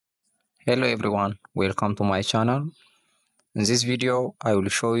Hello everyone, welcome to my channel. In this video, I will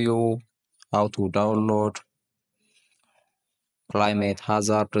show you how to download climate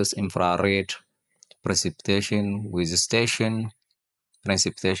hazardous infrared precipitation, visitation,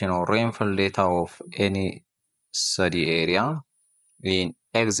 precipitation or rainfall data of any study area in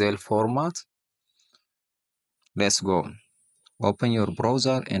Excel format. Let's go. Open your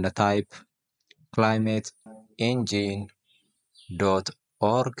browser and type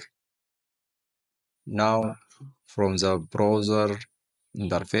climateengine.org. Now, from the browser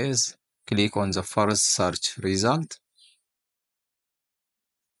interface, click on the first search result.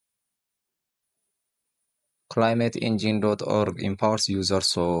 ClimateEngine.org empowers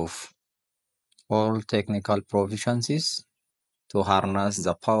users of all technical proficiencies to harness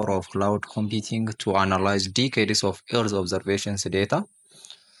the power of cloud computing to analyze decades of Earth observations data.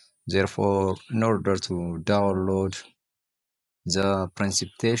 Therefore, in order to download the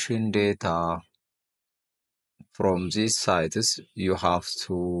precipitation data from these sites, you have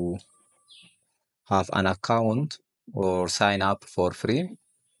to have an account or sign up for free.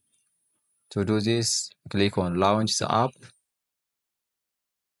 To do this, click on Launch the app.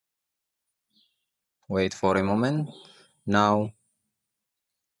 Wait for a moment. Now,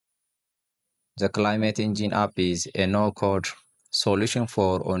 the Climate Engine app is a no-code solution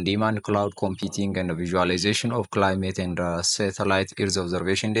for on-demand cloud computing and visualization of climate and satellite Earth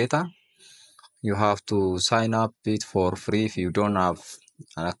observation data. You have to sign up it for free if you don't have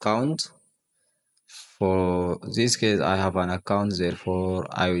an account. For this case, I have an account, therefore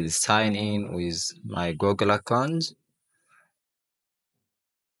I will sign in with my Google account.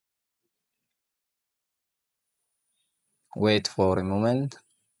 Wait for a moment.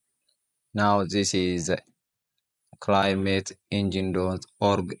 Now this is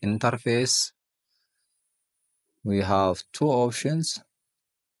climateengine.org interface. We have two options: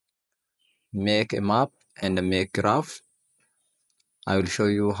 make a map and make graph. I will show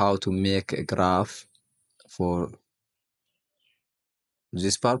you how to make a graph for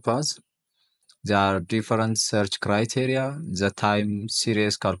this purpose. There are different search criteria. The time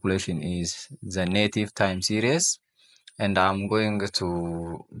series calculation is the native time series, and I'm going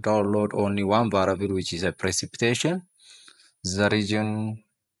to download only one variable, which is a precipitation. The region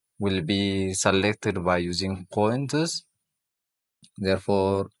will be selected by using pointers.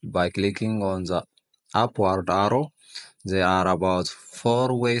 Therefore, by clicking on the upward arrow, there are about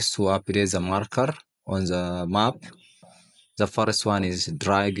 4 ways to update the marker on the map. The first one is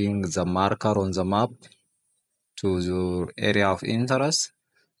dragging the marker on the map to your area of interest.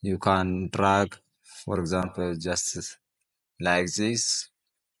 You can drag, for example, just like this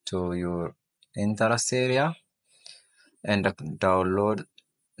to your interest area and download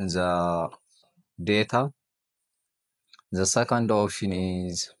the data. The second option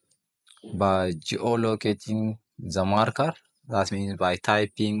is by geolocating the marker. That means by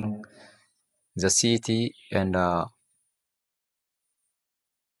typing the city and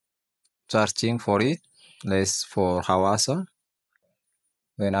searching for it. Let's for Hawassa.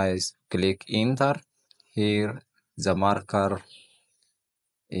 When I click enter, here the marker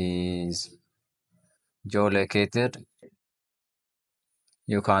is geolocated.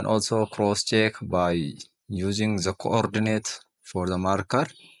 You can also cross-check by using the coordinate for the marker.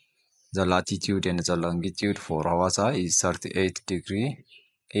 The latitude and the longitude for Hawassa is 38 degree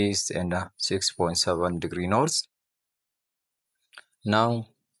east and 6.7 degree north. Now,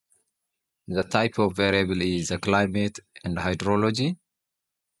 the type of variable is the climate and hydrology.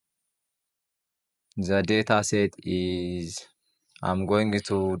 The data set is, I'm going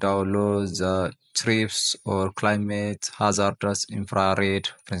to download the CHIRPS or climate hazardous infrared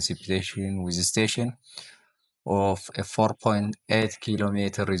precipitation visitation of a 4.8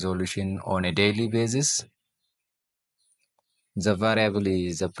 kilometer resolution on a daily basis. The variable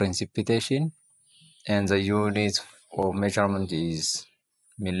is the precipitation and the unit of measurement is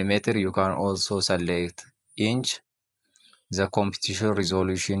millimeter. You can also select inch. The computation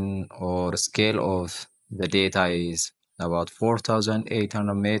resolution or scale of the data is about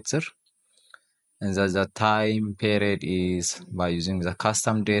 4,800 meters, and the time period is by using the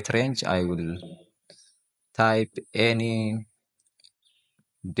custom date range. I will type any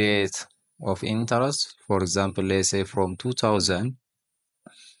date of interest, for example, let's say from 2000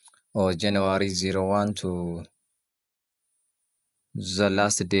 or January 01 to the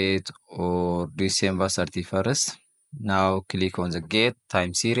last date or December 31st. Now click on the get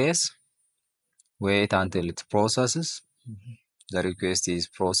time series. Wait until it processes. The request is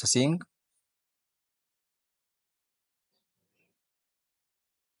processing.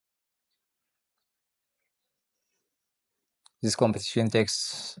 This competition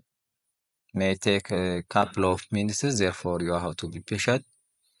takes may take a couple of minutes, therefore you have to be patient.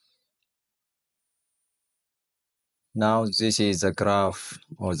 Now this is a graph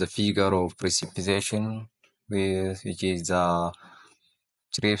or the figure of precipitation, which is the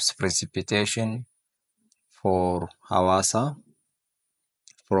CHIRPS precipitation for Hawassa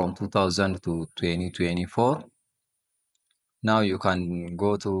from 2000 to 2024. Now you can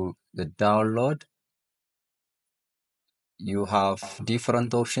go to the download. You have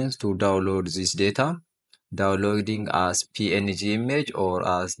different options to download this data, downloading as PNG image or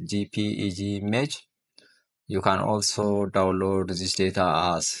as JPEG image. You can also download this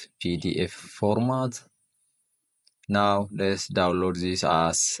data as PDF format. Now let's download this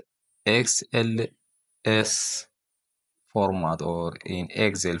as XLS format or in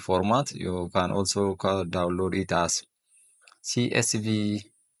Excel format. You can also download it as CSV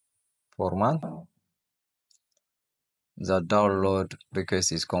format. The download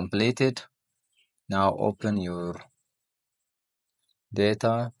request is completed. Now open your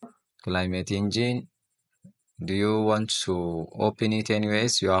data, climate engine. Do you want to open it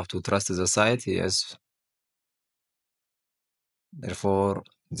anyways? You have to trust the site, yes. Therefore,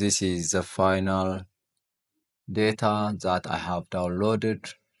 this is the final data that I have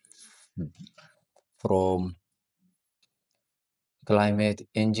downloaded from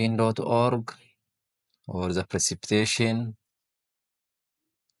climateengine.org or the precipitation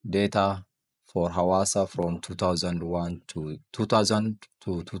data for Hawassa from 2001 to 2000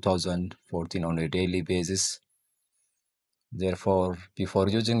 to 2014 on a daily basis. Therefore, before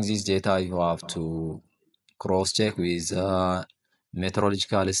using this data, you have to cross-check with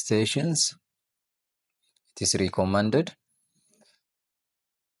meteorological stations. It is recommended.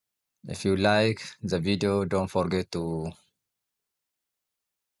 If you like the video, don't forget to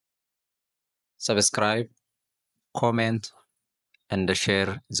subscribe, comment, and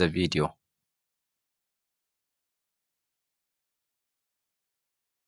share the video.